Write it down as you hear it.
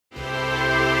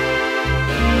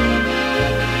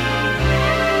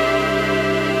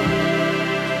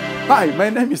Hi, my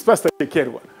name is Pastor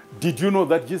Chekerwa. Did you know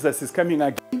that Jesus is coming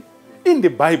again? In the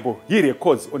Bible, he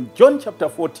records on John chapter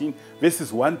 14,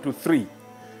 verses 1 to 3.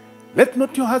 Let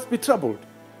not your hearts be troubled.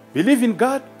 Believe in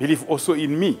God, believe also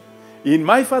in me. In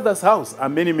my Father's house are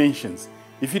many mansions.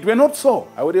 If it were not so,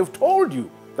 I would have told you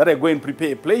that I go and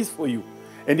prepare a place for you.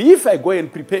 And if I go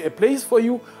and prepare a place for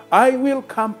you, I will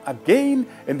come again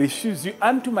and receive you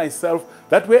unto myself,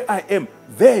 that where I am,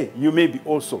 there you may be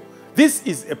also. This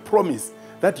is a promise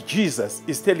that Jesus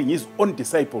is telling his own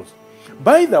disciples.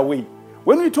 By the way,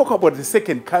 when we talk about the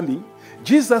second coming,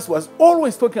 Jesus was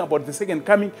always talking about the second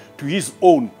coming to his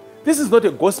own. This is not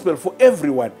a gospel for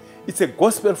everyone. It's a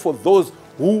gospel for those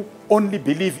who only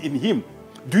believe in him.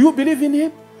 Do you believe in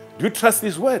him? Do you trust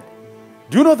his word?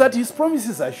 Do you know that his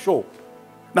promises are sure?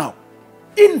 Now,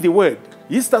 in the word,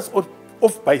 he starts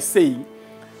off by saying,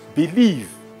 believe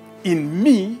in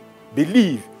me,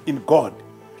 believe in God.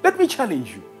 Let me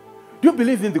challenge you. Do you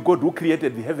believe in the God who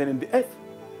created the heaven and the earth?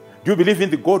 Do you believe in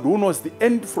the God who knows the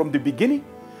end from the beginning?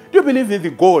 Do you believe in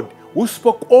the God who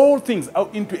spoke all things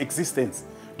out into existence?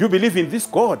 Do you believe in this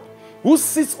God who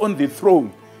sits on the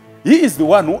throne? He is the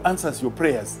one who answers your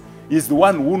prayers. He is the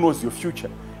one who knows your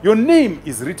future. Your name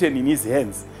is written in his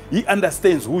hands. He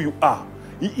understands who you are.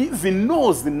 He even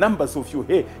knows the numbers of your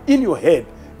hair in your head.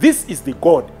 This is the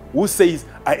God who says,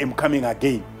 I am coming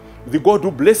again. The God who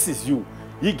blesses you.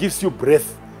 He gives you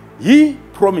breath. He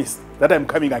promised that I'm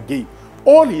coming again.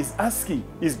 All he's asking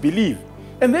is believe.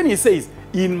 And then he says,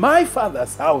 in my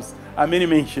Father's house are many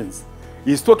mansions.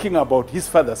 He's talking about his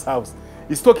Father's house.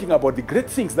 He's talking about the great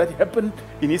things that happened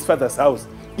in his Father's house.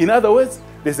 In other words,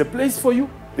 there's a place for you,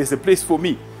 there's a place for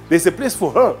me. There's a place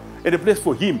for her and a place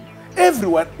for him. Every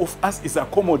one of us is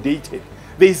accommodated.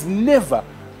 There is never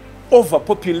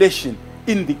overpopulation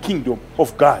in the kingdom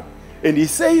of God. And he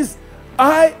says,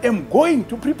 I am going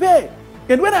to prepare.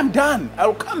 And when I'm done,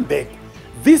 I'll come back.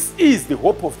 This is the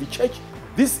hope of the church.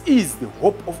 This is the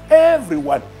hope of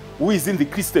everyone who is in the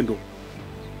Christendom.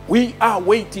 We are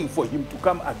waiting for him to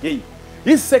come again.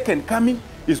 His second coming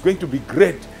is going to be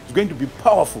great. It's going to be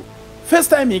powerful.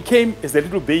 First time he came as a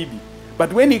little baby.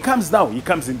 But when he comes now, he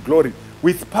comes in glory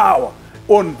with power.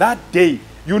 On that day,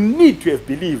 you need to have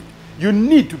believed. You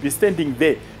need to be standing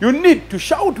there. You need to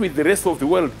shout with the rest of the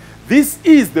world. This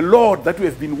is the Lord that we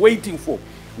have been waiting for.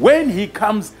 When he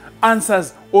comes,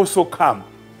 answers also come.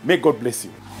 May God bless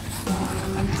you.